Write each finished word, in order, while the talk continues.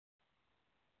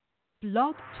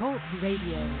Blog Talk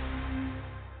Radio.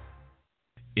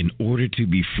 In order to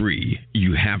be free,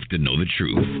 you have to know the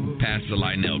truth. Pastor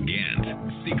Lionel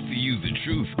Gantt seeks to use the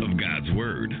truth of God's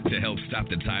Word to help stop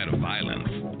the tide of violence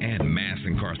and mass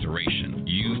incarceration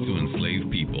used to enslave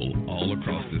people all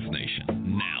across this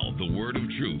nation. Now, the Word of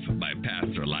Truth by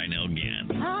Pastor Lionel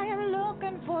Gantt. I am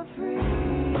looking for freedom,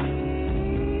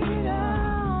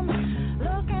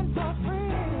 looking for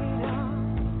freedom,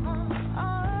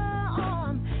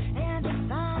 and to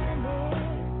find it,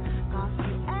 'cause the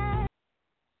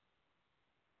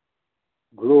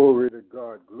Glory to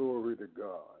God, glory to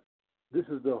God. This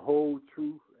is the whole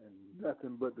truth and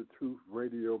nothing but the truth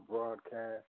radio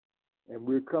broadcast. And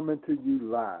we're coming to you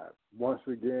live once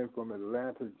again from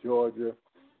Atlanta, Georgia.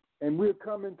 And we're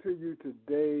coming to you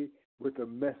today with a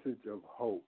message of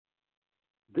hope.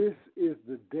 This is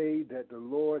the day that the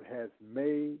Lord has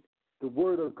made. The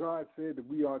Word of God said that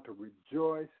we ought to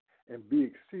rejoice and be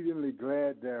exceedingly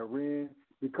glad therein,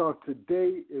 because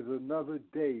today is another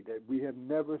day that we have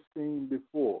never seen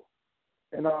before.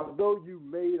 And although you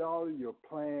made all of your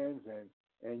plans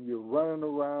and you're running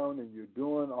around and you're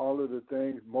doing all of the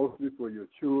things mostly for your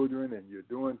children, and you're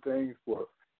doing things for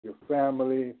your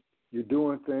family, you're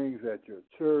doing things at your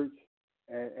church,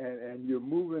 and you're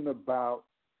moving about,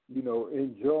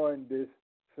 enjoying this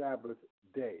Sabbath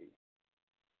day.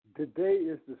 Today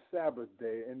is the Sabbath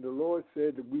day, and the Lord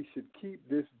said that we should keep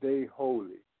this day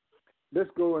holy.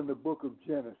 Let's go in the book of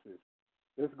Genesis.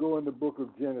 Let's go in the book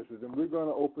of Genesis, and we're going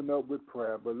to open up with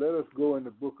prayer, but let us go in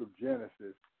the book of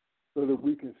Genesis so that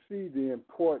we can see the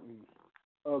importance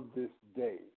of this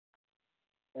day.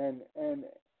 And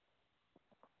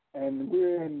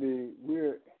we're in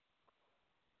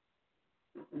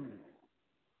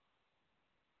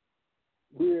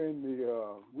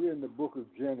the book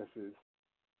of Genesis,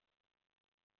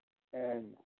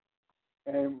 and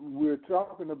we're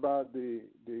talking about the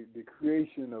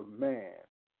creation of man,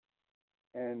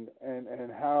 and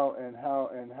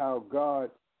how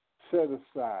God set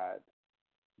aside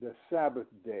the Sabbath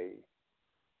day,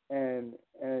 and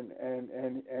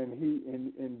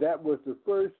that was the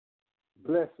first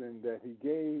blessing that He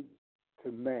gave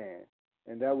to man,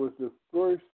 and that was the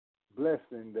first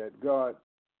blessing that God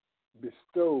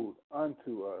bestowed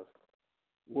unto us,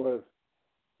 was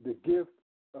the gift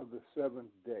of the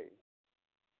seventh day.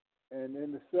 And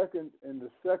in the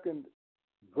second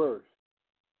verse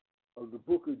of the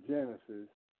book of Genesis,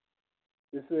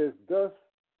 it says, "Thus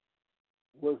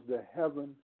was the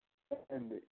heaven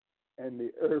and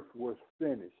the earth was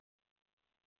finished,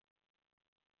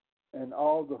 and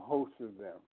all the hosts of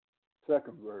them."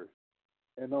 Second verse.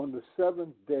 "And on the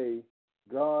seventh day,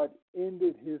 God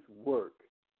ended His work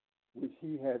which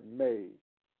He had made,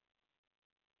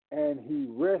 and He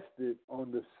rested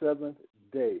on the seventh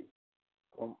day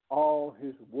from all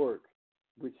His work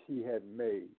which He had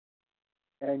made.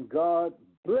 And God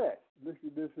blessed," listen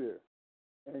to this here,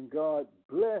 "and God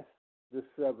blessed the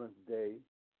seventh day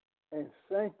and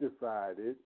sanctified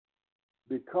it,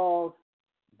 because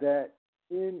that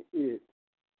in it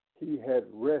He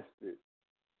had rested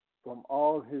from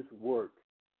all His work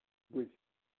which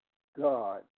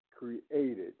God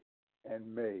created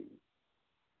and made."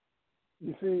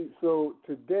 You see, so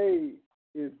today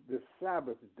is the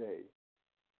Sabbath day.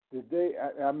 Today,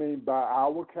 by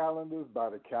our calendars, by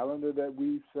the calendar that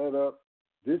we set up,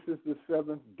 this is the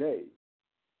seventh day.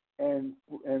 And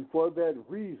for that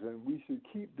reason, we should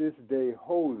keep this day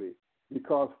holy,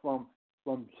 because from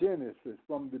Genesis,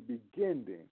 from the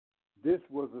beginning, this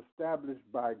was established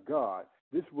by God.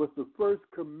 This was the first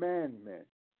commandment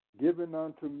given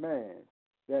unto man,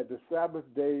 that the Sabbath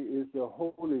day is the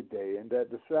holy day, and that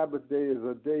the Sabbath day is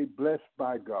a day blessed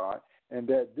by God, and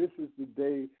that this is the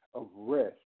day of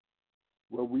rest,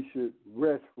 where we should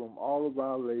rest from all of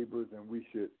our labors, and we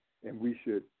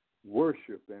should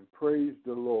worship and praise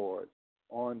the Lord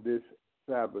on this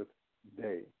Sabbath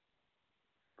day.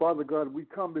 Father God, we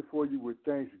come before you with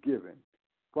thanksgiving.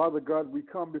 Father God, we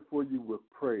come before you with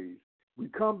praise. We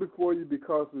come before you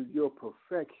because of your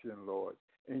perfection, Lord,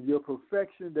 and your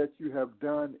perfection that you have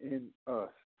done in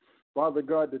us. Father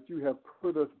God, that you have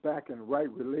put us back in right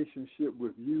relationship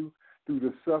with you through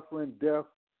the suffering, death,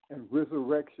 and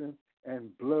resurrection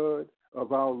and blood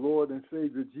of our Lord and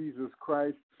Savior Jesus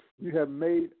Christ. You have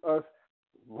made us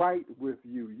right with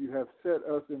you. You have set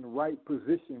us in right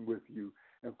position with you.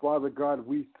 And Father God,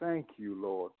 we thank you,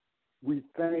 Lord. We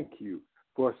thank you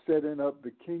for setting up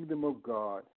the kingdom of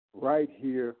God right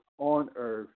here on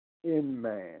earth in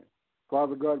man.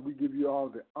 Father God, we give you all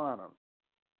the honor.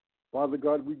 Father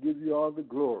God, we give you all the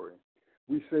glory.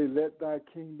 We say, let thy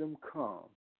kingdom come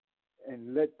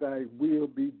and let thy will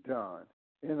be done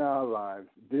in our lives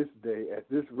this day. As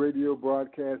this radio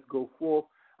broadcast go forth,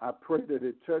 I pray that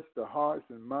it touch the hearts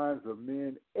and minds of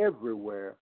men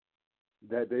everywhere,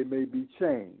 that they may be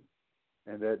changed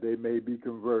and that they may be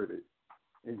converted.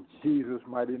 In Jesus'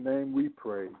 mighty name we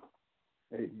pray.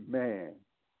 Amen.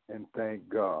 And thank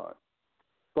God.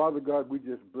 Father God, we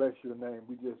just bless your name.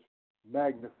 We just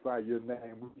magnify your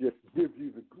name. We just give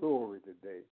you the glory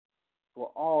today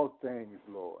for all things,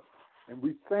 Lord. And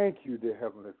we thank you, dear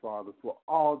Heavenly Father, for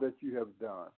all that you have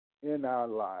done in our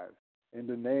lives. In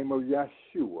the name of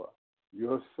Yeshua,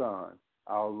 your Son,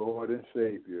 our Lord and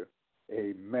Savior.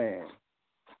 Amen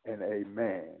and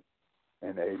amen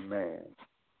and amen.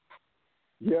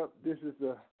 Yep, this is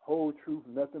the Whole Truth,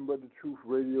 Nothing But the Truth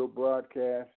radio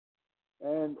broadcast.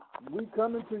 And we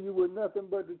coming to you with nothing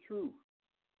but the truth.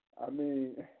 I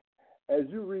mean, as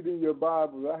you read in your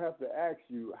Bible, I have to ask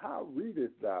you, how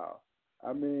readest thou?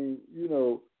 I mean, you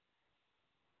know,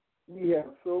 we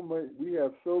have so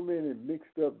many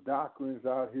mixed up doctrines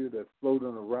out here that's floating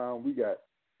around. We got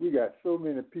so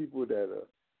many people that are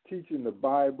teaching the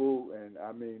Bible, and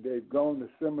I mean, they've gone to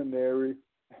seminary,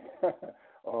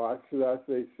 or should I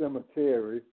say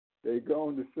cemetery. They've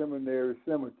gone to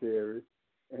cemetery,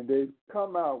 and they've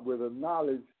come out with a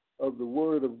knowledge of the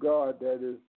Word of God that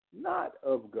is not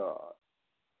of God.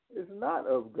 It's not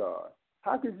of God.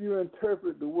 How could you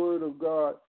interpret the Word of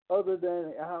God other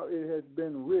than how it has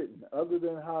been written, other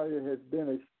than how it has been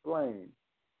explained?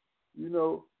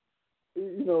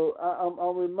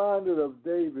 I'm reminded of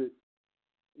David,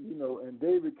 and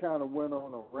David kind of went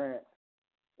on a rant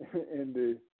in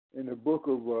the book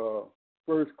of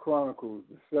First Chronicles,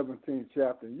 the 17th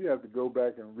chapter. And you have to go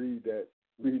back and read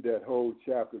that whole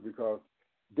chapter, because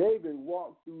David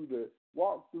walked through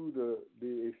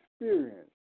the experience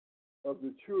of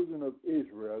the children of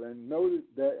Israel, and note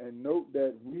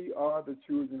that we are the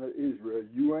children of Israel.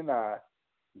 You and I,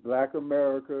 Black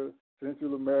America,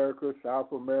 Central America,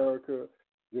 South America,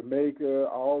 Jamaica,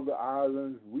 all the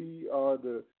islands. We are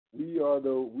the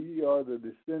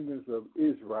descendants of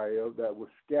Israel that were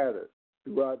scattered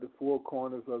throughout the four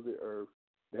corners of the earth.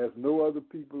 There's no other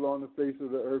people on the face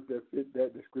of the earth that fit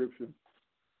that description.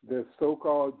 The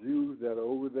so-called Jews that are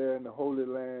over there in the Holy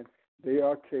Land, they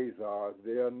are Khazars.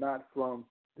 They are not from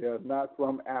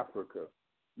Africa.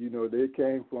 They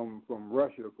came from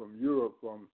Russia, from Europe,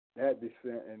 from that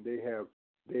descent, and they have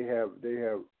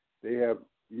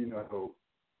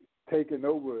taken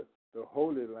over the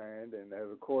Holy Land. And as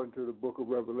according to the book of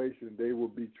Revelation, they will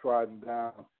be trodden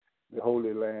down the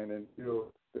Holy Land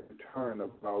until the return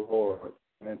of our Lord,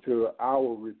 and until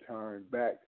our return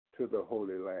back to the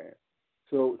Holy Land.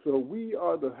 So we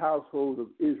are the household of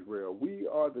Israel. We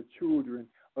are the children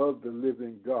of the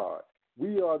living God.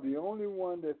 We are the only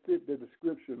one that fit the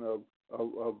description of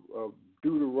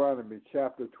Deuteronomy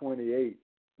chapter 28,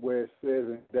 where it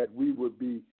says that we would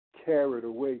be carried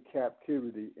away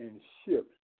captivity in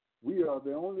ships. We are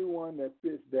the only one that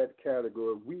fits that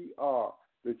category. We are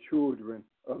the children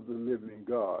of the living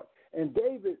God. And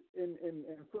David, in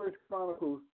First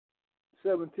Chronicles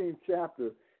 17th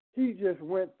chapter, he just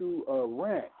went through a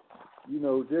rant,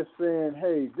 just saying,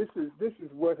 hey, this is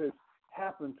what has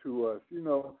happened to us, and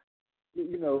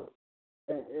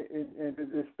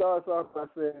it starts off by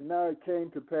saying, now it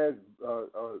came to pass,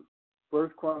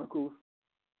 First Chronicles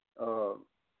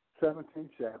 17th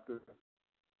chapter,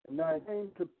 and now it came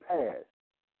to pass,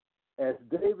 as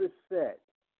David sat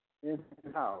in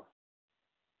his house,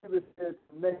 David said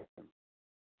to Nathan,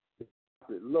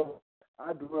 Lord,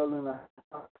 I dwell in a house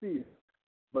of peace,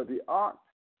 but the ark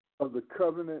of the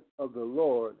covenant of the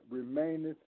Lord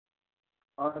remaineth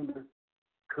under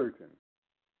curtain.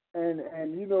 And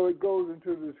it goes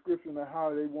into the description of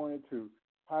how he wanted to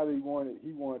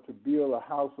build a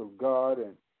house of God,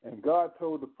 and God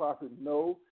told the prophet,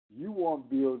 no, you won't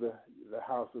build the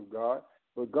house of God,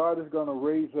 but God is going to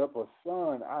raise up a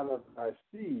son out of thy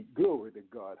seed. Glory to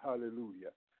God.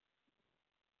 Hallelujah.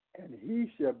 And he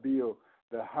shall build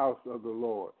the house of the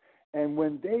Lord. And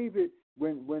when David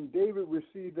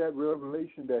received that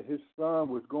revelation that his son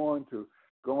was going to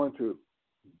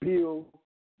build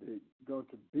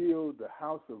the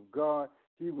house of God,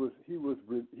 he was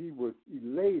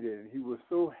elated, and he was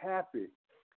so happy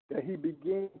that he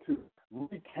began to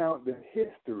recount the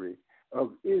history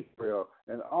of Israel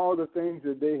and all the things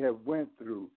that they have went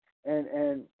through, and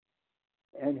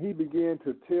he began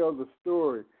to tell the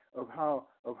story of how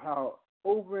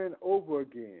over and over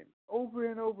again,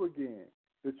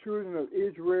 the children of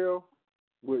Israel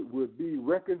would be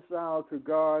reconciled to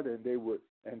God, and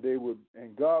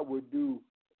God would do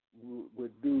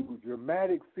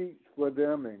dramatic feats for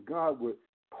them, and God would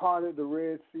part the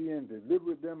Red Sea and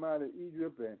deliver them out of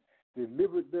Egypt,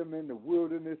 delivered them in the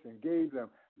wilderness and gave them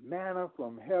manna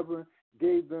from heaven,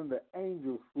 gave them the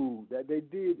angels' food, that they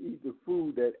did eat the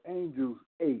food that angels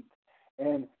ate.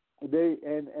 And they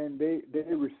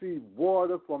received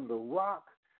water from the rock.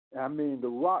 I mean, the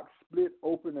rock split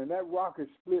open, and that rock is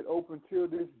split open till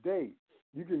this day.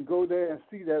 You can go there and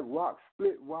see that rock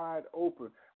split wide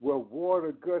open, where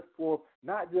water gusts forth,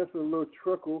 not just a little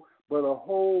trickle, but a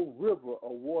whole river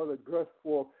of water gusts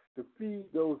forth to feed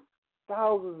those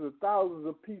thousands and thousands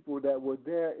of people that were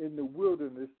there in the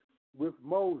wilderness with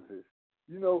Moses.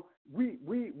 You know, we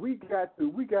got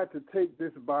to take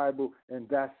this Bible and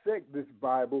dissect this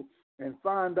Bible and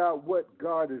find out what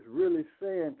God is really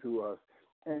saying to us.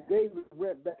 And David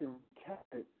went back and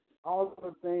recounted all of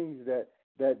the things that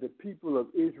the people of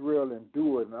Israel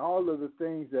endured, and all of the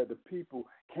things that the people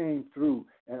came through,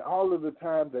 and all of the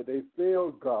times that they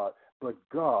failed God, but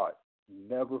God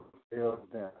never failed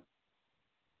them.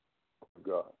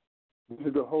 God. This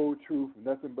is the whole truth,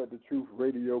 nothing but the truth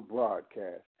radio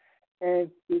broadcast. And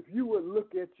if you would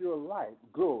look at your life,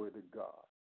 glory to God,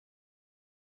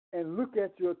 and look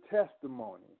at your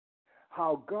testimony,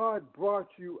 how God brought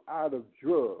you out of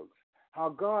drugs, how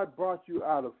God brought you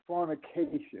out of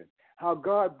fornication, how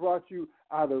God brought you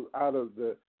out of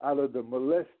the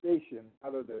molestation,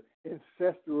 out of the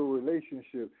incestual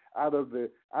relationship, out of the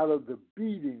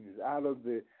beatings, out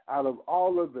of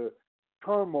all of the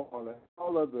turmoil and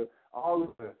all of the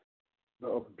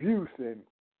abuse and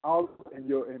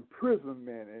your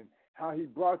imprisonment, and how He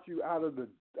brought you out of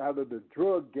the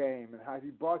drug game, and how He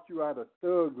brought you out of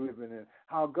thug living, and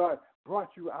how God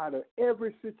brought you out of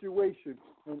every situation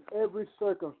and every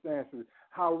circumstance.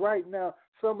 How right now,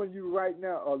 some of you right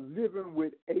now are living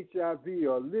with HIV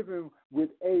or living with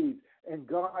AIDS, and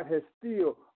God has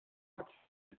still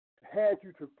had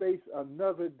you to face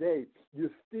another day. You're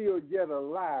still yet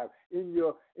alive in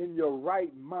your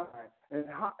right mind.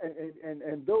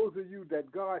 And those of you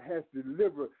that God has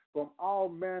delivered from all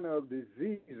manner of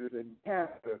diseases and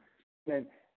cancer and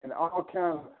all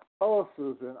kind of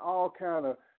ulcers and all kind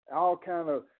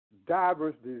of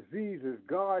diverse diseases,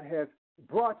 God has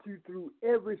brought you through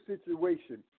every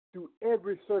situation, through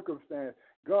every circumstance.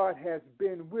 God has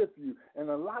been with you. And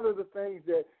a lot of the things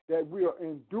that we are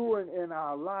enduring in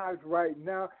our lives right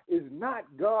now is not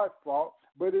God's fault,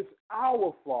 but it's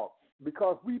our fault,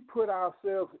 because we put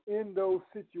ourselves in those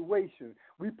situations.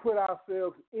 We put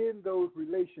ourselves in those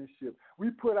relationships. We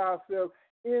put ourselves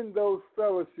in those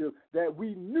fellowships that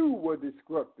we knew were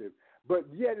destructive, but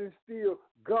yet and still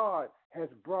God has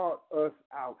brought us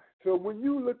out. So when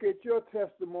you look at your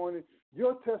testimony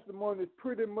is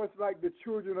pretty much like the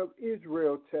children of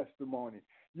Israel's testimony.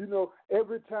 You know,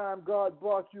 every time God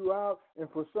brought you out and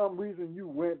for some reason you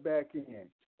went back in.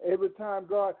 Every time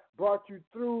God brought you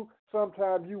through,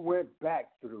 sometimes you went back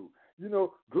through. You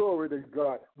know, glory to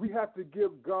God. We have to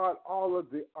give God all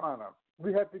of the honor.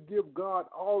 We have to give God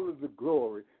all of the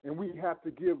glory, and we have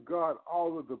to give God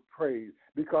all of the praise,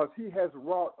 because He has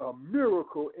wrought a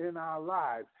miracle in our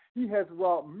lives. He has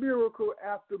wrought miracle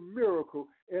after miracle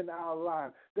in our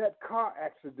lives. That car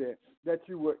accident that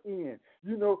you were in,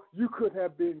 you know, you could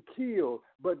have been killed,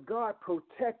 but God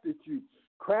protected you.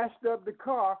 Crashed up the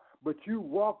car, but you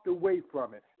walked away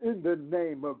from it in the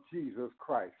name of Jesus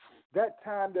Christ. That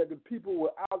time that the people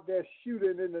were out there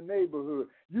shooting in the neighborhood,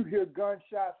 you hear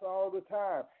gunshots all the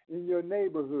time in your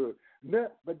neighborhood.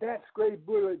 But that stray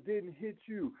bullet didn't hit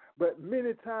you. But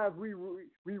many times we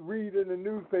read in the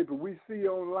newspaper, we see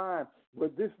online where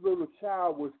this little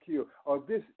child was killed or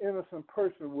this innocent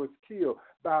person was killed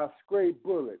by a stray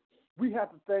bullet. We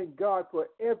have to thank God for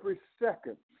every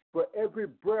second, for every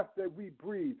breath that we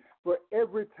breathe, for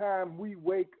every time we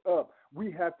wake up. We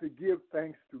have to give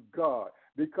thanks to God,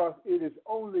 because it is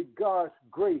only God's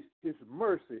grace, His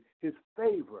mercy, His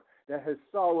favor that has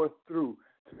saw us through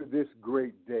to this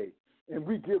great day. And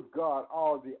we give God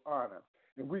all the honor,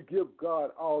 and we give God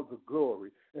all the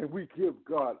glory, and we give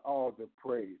God all the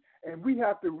praise. And we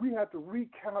have to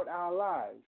recount our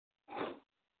lives.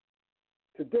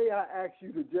 Today I ask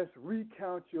you to just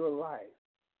recount your life.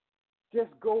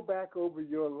 Just go back over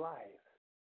your life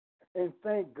and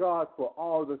thank God for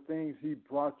all the things He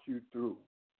brought you through.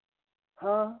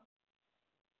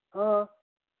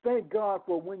 Thank God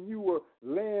for when you were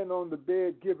laying on the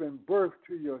bed giving birth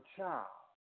to your child.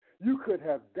 You could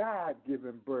have died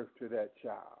giving birth to that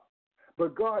child,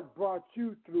 but God brought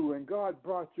you through, and God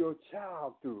brought your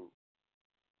child through.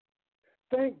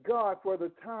 Thank God for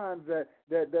the times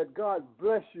that God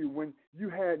blessed you when you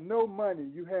had no money,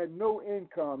 you had no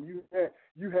income,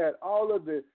 you had all of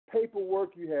the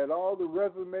paperwork, you had all the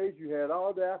resumes, you had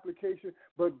all the applications,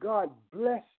 but God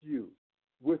blessed you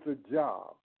with a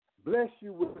job. bless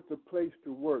you with a place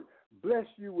to work, bless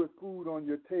you with food on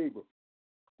your table,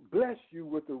 bless you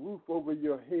with a roof over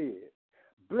your head,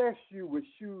 bless you with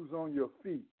shoes on your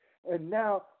feet. And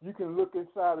now you can look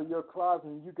inside of your closet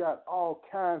and you got all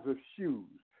kinds of shoes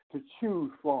to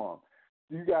choose from.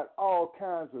 You got all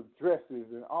kinds of dresses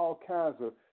and all kinds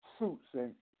of suits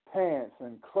and pants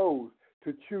and clothes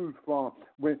to choose from.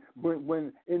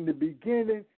 When in the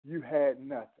beginning you had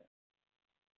nothing.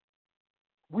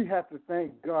 We have to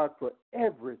thank God for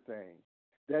everything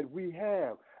that we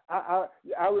have.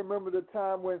 I remember the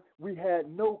time when we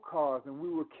had no cars and we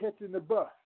were catching the bus.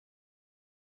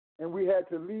 And we had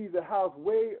to leave the house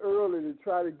way early to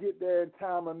try to get there in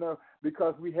time enough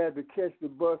because we had to catch the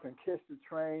bus and catch the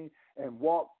train and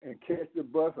walk and catch the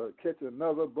bus or catch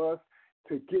another bus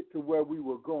to get to where we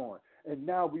were going. And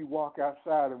now we walk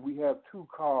outside and we have two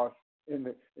cars in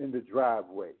the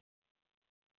driveway.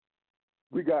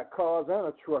 We got cars and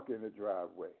a truck in the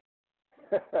driveway.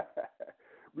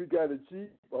 We got a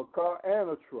Jeep, a car, and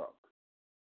a truck.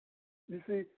 You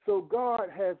see, so God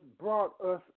has brought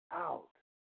us out.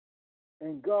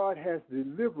 And God has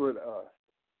delivered us.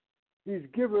 He's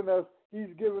given us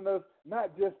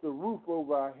not just a roof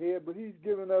over our head, but he's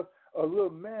given us a little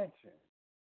mansion.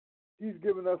 He's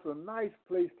given us a nice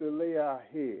place to lay our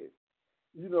head.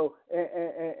 You know,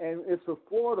 and it's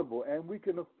affordable, and we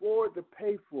can afford to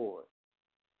pay for it.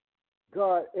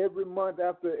 God, every month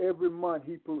after every month,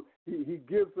 he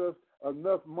gives us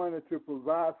enough money to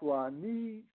provide for our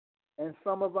needs and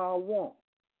some of our wants.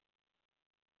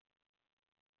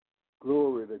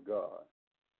 Glory to God.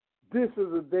 This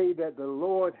is a day that the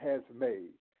Lord has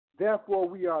made. Therefore,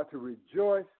 we are to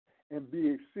rejoice and be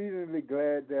exceedingly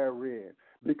glad therein,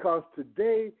 because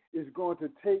today is going to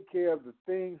take care of the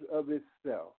things of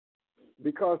itself.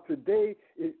 Because today,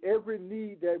 every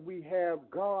need that we have,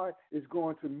 God is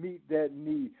going to meet that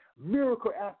need.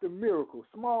 Miracle after miracle,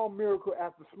 small miracle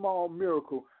after small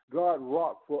miracle, God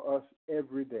wrought for us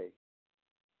every day.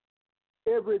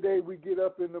 Every day we get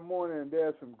up in the morning and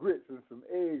there's some grits and some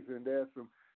eggs and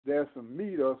there's some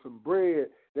meat or some bread.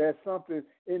 There's something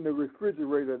in the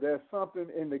refrigerator. There's something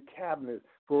in the cabinet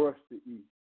for us to eat.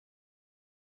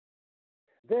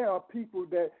 There are people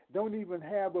that don't even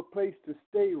have a place to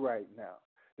stay right now,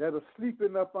 that are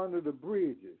sleeping up under the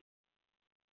bridges.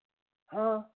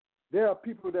 There are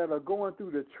people that are going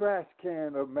through the trash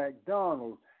can of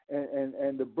McDonald's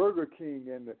and the Burger King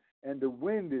and the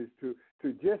Wendy's to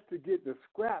just to get the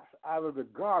scraps out of the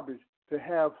garbage to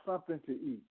have something to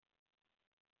eat.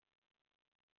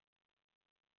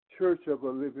 Church of a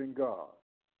living God.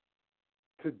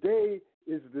 Today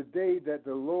is the day that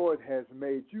the Lord has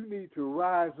made. You need to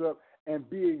rise up and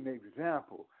be an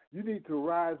example. You need to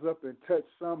rise up and touch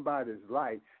somebody's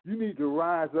life. You need to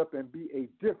rise up and be a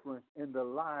difference in the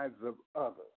lives of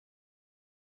others.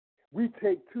 We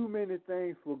take too many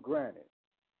things for granted.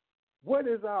 What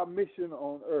is our mission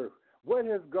on earth? What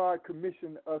has God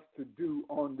commissioned us to do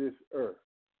on this earth?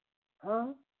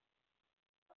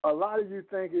 A lot of you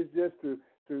think it's just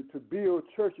to build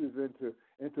churches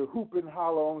and to hoop and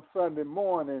holler on Sunday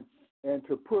morning and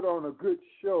to put on a good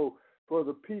show for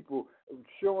the people,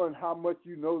 showing how much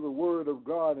you know the Word of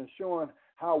God and showing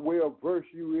how well versed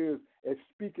you is at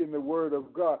speaking the Word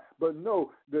of God. But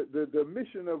no, the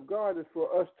mission of God is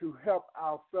for us to help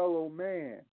our fellow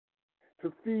man,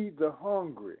 to feed the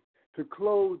hungry, to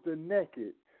clothe the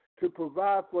naked, to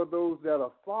provide for those that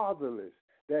are fatherless,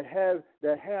 that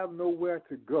have nowhere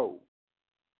to go.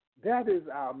 That is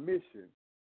our mission.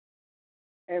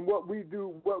 And what we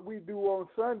do on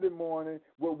Sunday morning,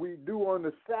 what we do on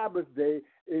the Sabbath day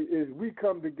is we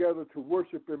come together to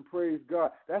worship and praise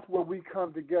God. That's where we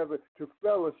come together to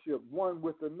fellowship one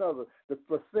with another, to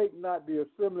forsake not the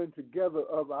assembling together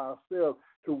of ourselves,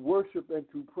 to worship and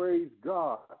to praise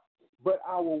God. But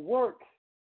our work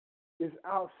is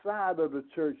outside of the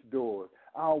church doors.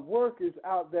 Our work is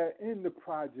out there in the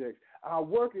projects. Our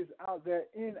work is out there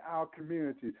in our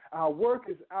community. Our work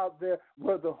is out there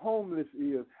where the homeless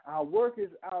is. Our work is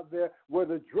out there where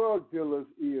the drug dealers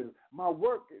is. Our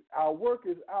work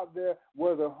is out there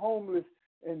where the homeless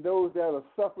and those that are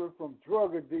suffering from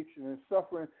drug addiction and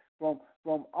suffering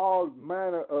from all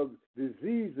manner of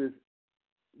diseases.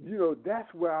 You know,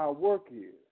 that's where our work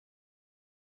is.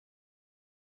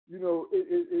 You know,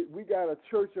 we got a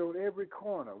church on every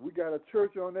corner. We got a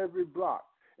church on every block.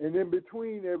 And in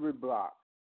between every block,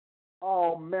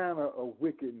 all manner of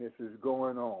wickedness is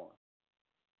going on.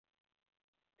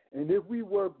 And if we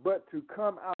were but to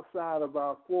come outside of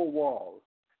our four walls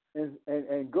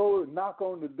and go knock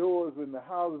on the doors in the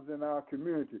houses in our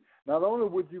community, not only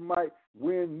would you might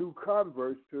win new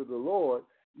converts to the Lord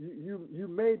you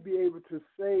may be able to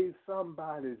save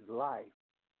somebody's life.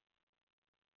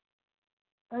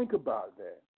 Think about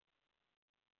that.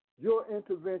 Your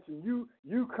intervention,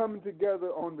 you coming together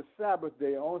on the Sabbath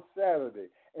day, on Saturday,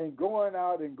 and going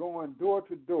out and going door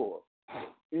to door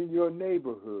in your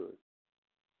neighborhood,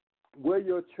 where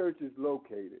your church is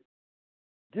located,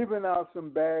 giving out some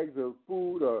bags of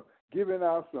food, or giving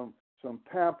out some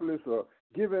pamphlets, or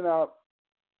giving out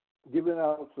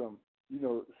some,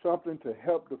 something to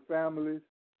help the families,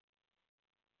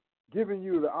 giving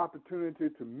you the opportunity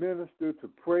to minister, to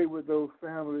pray with those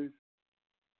families.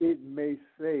 It may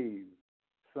save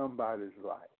somebody's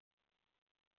life.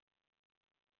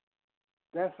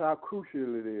 That's how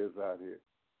crucial it is out here.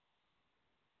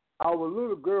 Our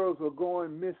little girls are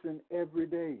going missing every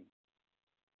day.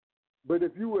 But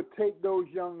if you would take those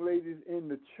young ladies in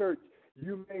the church,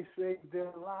 you may save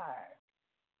their lives.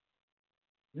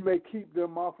 You may keep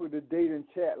them off of the dating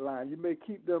chat line. You may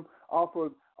keep them off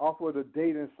of the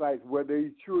dating sites where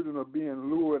these children are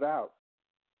being lured out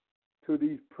to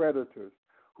these predators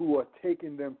who are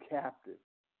taking them captive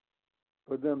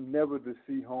for them never to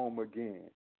see home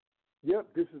again. Yep,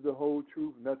 this is the whole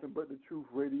truth, nothing but the truth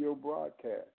radio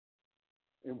broadcast.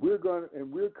 And we're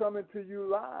coming to you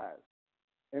live.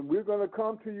 And we're going to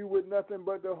come to you with nothing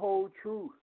but the whole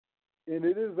truth. And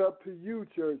it is up to you,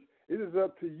 church. It is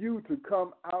up to you to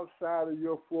come outside of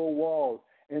your four walls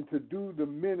and to do the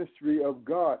ministry of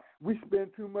God. We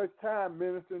spend too much time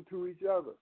ministering to each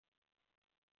other.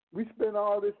 We spend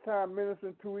all this time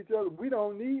ministering to each other. We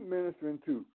don't need ministering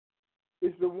to.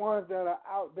 It's the ones that are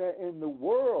out there in the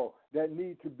world that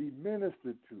need to be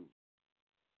ministered to.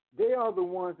 They are the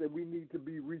ones that we need to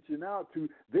be reaching out to.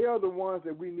 They are the ones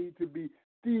that we need to be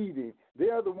feeding. They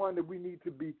are the ones that we need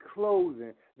to be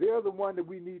clothing. They are the ones that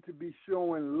we need to be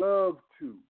showing love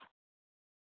to.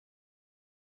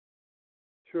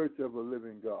 Church of a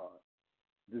Living God.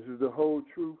 This is the whole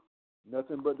truth,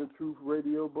 nothing but the truth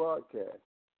radio broadcast.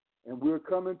 And we're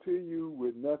coming to you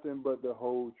with nothing but the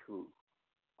whole truth.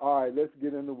 All right, let's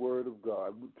get in the Word of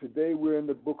God. Today we're in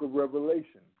the book of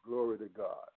Revelation. Glory to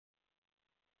God.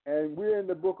 And we're in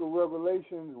the book of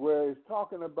Revelations where it's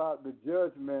talking about the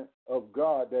judgment of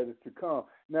God that is to come.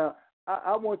 Now,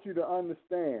 I want you to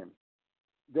understand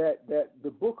that the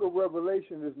book of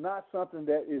Revelation is not something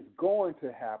that is going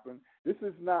to happen. This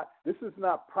is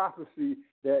not prophecy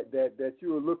that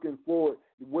you are looking forward,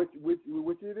 which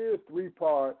it is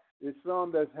three-part. It's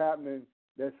some that's happening.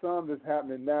 There's some that's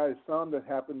happening now. There's some that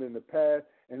happened in the past,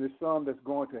 and there's some that's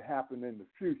going to happen in the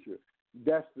future.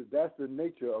 That's the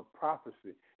nature of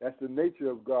prophecy. That's the nature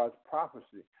of God's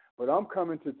prophecy. But I'm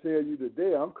coming to tell you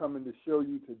today, I'm coming to show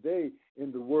you today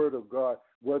in the Word of God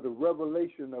where the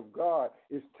revelation of God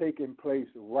is taking place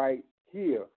right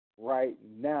here, right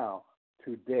now,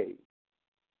 today.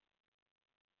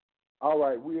 All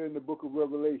right, we're in the book of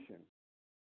Revelation,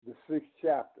 the 6th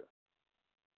chapter.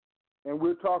 And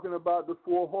we're talking about the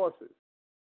four horses.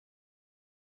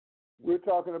 We're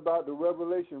talking about the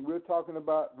revelation. We're talking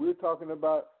about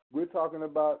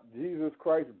Jesus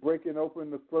Christ breaking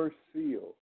open the first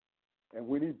seal. And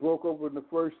when he broke open the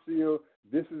first seal,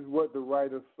 this is what the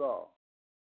writer saw.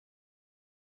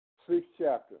 6th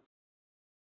chapter,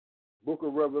 book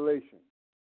of Revelation.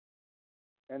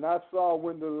 And I saw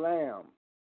when the Lamb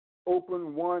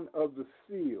opened one of the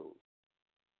seals,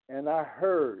 and I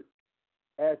heard,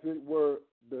 as it were,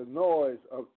 the noise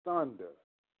of thunder,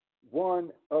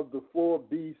 one of the four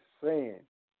beasts saying,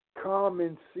 "Come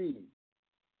and see."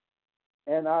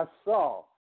 And I saw,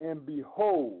 and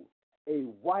behold, a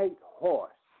white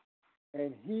horse,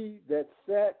 and he that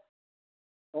sat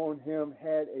on him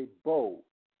had a bow,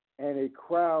 and a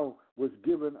crown was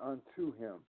given unto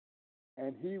him.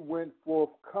 And he went forth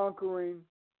conquering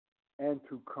and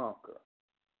to conquer.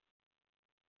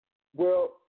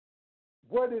 Well,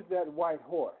 what is that white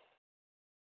horse?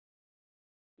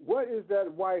 What is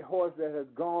that white horse that has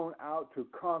gone out to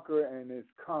conquer and is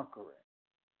conquering?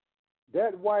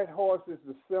 That white horse is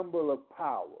the symbol of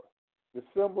power, the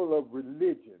symbol of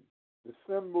religion, the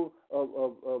symbol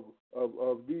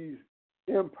of these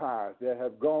empires that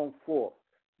have gone forth.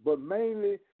 But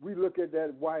mainly, we look at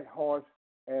that white horse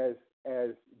as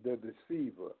the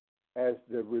deceiver, as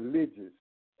the religious,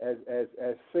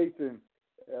 as Satan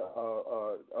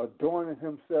adorning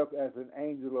himself as an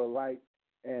angel of light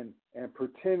and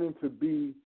pretending to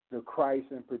be the Christ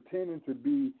and pretending to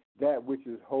be that which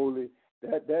is holy.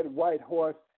 That white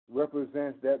horse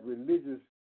represents that religious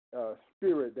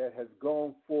spirit that has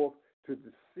gone forth to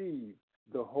deceive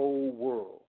the whole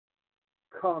world,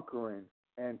 conquering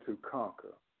and to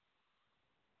conquer.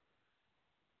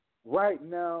 Right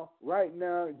now,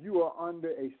 you are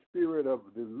under a spirit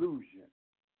of delusion.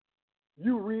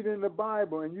 You read in the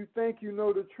Bible and you think you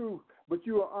know the truth, but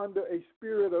you are under a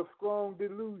spirit of strong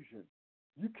delusion.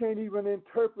 You can't even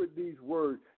interpret these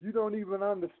words. You don't even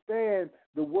understand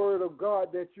the word of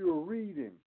God that you're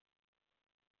reading.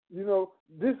 You know,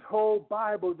 this whole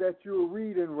Bible that you're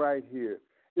reading right here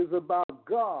is about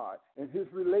God and his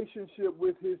relationship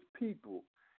with his people.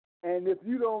 And if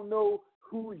you don't know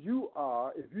who you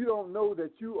are, if you don't know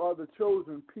that you are the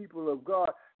chosen people of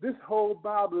God, this whole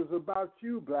Bible is about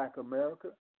you, Black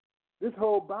America. This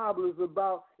whole Bible is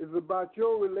about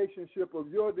your relationship of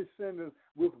your descendants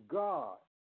with God.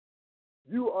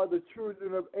 You are the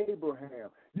children of Abraham.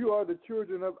 You are the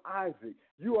children of Isaac.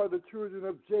 You are the children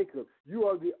of Jacob. You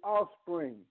are the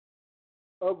offspring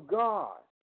of God.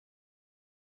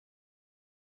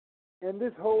 And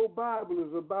this whole Bible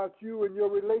is about you and your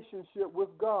relationship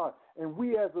with God. And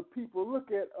we as a people,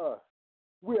 look at us.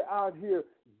 We're out here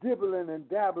dibbling and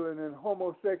dabbling in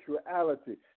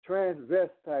homosexuality,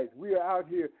 transvestites. We're out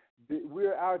here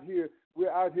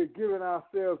giving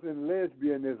ourselves in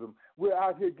lesbianism. We're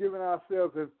out here giving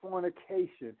ourselves in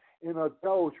fornication, in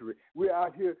adultery. We're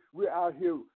out here with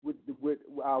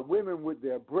our women with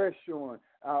their breasts showing,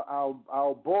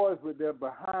 our boys with their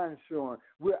behind showing.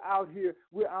 We're out here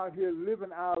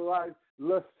living our lives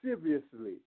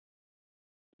lasciviously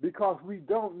because we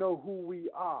don't know who we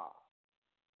are.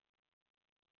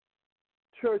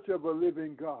 Church of a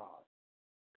living God.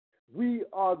 We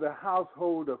are the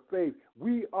household of faith.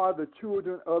 We are the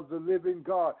children of the living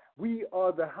God. We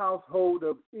are the household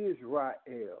of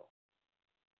Israel.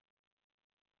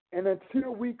 And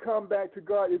until we come back to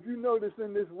God, if you notice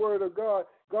in this word of God,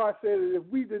 God said that if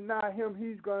we deny him,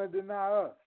 he's going to deny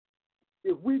us.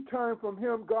 If we turn from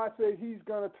him, God says he's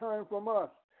going to turn from us.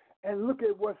 And look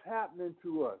at what's happening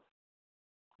to us.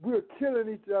 We're killing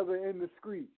each other in the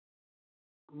streets,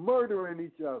 murdering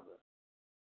each other.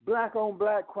 Black on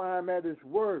black crime at its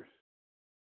worst.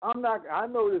 I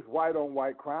know this white on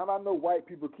white crime. I know white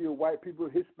people kill white people,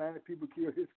 Hispanic people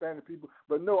kill Hispanic people.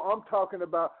 But no, I'm talking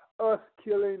about us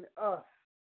killing us.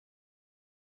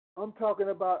 I'm talking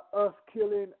about us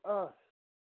killing us.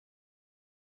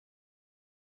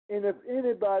 And if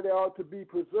anybody ought to be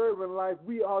preserving life,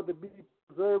 we ought to be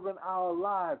preserving our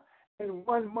lives. In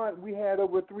 1 month, we had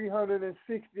over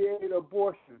 368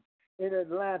 abortions in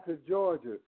Atlanta,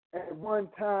 Georgia. At one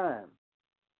time.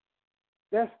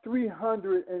 That's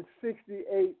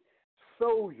 368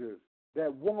 soldiers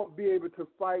that won't be able to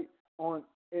fight on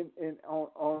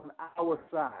our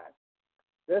side.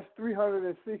 That's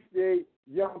 368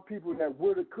 young people that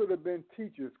could have been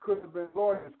teachers, could have been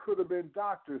lawyers, could have been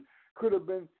doctors, could have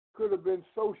been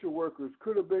social workers,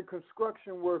 could have been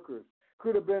construction workers,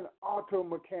 could have been auto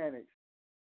mechanics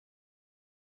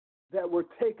that were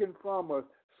taken from us,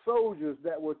 soldiers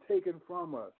that were taken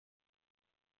from us.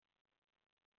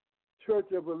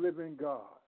 Church of a living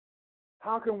God.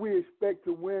 How can we expect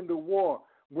to win the war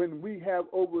when we have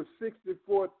over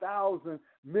 64,000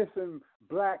 missing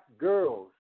black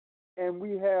girls and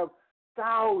we have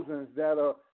thousands that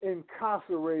are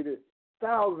incarcerated,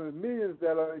 millions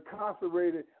that are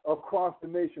incarcerated across the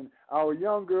nation? Our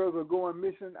young girls are going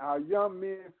missing. Our young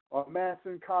men are mass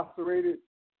incarcerated.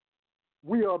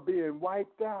 We are being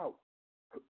wiped out.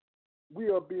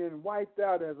 We are being wiped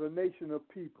out as a nation of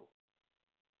people.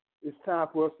 It's time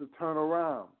for us to turn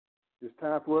around. It's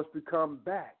time for us to come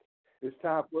back. It's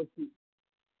time for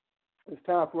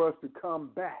us to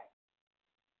come back.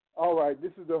 All right,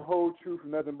 this is the Whole Truth,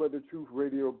 Nothing But the Truth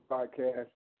radio broadcast.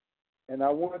 And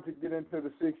I wanted to get into the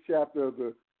 6th chapter of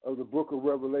the book of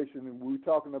Revelation, and we're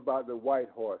talking about the white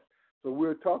horse. So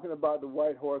we're talking about the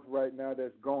white horse right now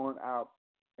that's gone out,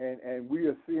 and we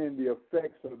are seeing the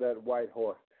effects of that white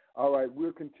horse. All right,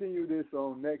 we'll continue this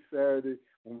on next Saturday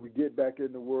when we get back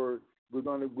in the Word. We're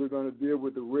going to deal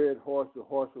with the red horse, the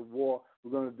horse of war.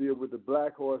 We're going to deal with the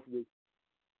black horse,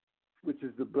 which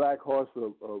is the black horse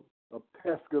of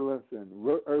pestilence and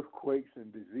earthquakes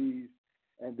and disease.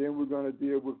 And then we're going to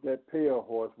deal with that pale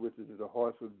horse, which is the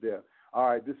horse of death. All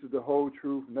right, this is the Whole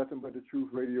Truth, Nothing But the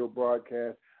Truth radio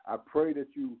broadcast. I pray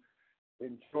that you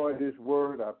enjoy this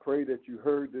word. I pray that you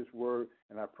heard this word,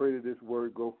 and I pray that this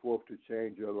word go forth to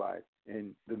change your life.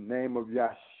 In the name of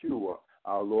Yeshua,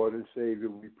 our Lord and Savior,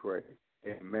 we pray.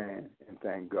 Amen, and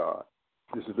thank God.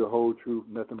 This is the Whole Truth,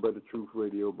 Nothing But the Truth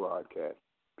radio broadcast.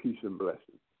 Peace and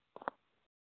blessings.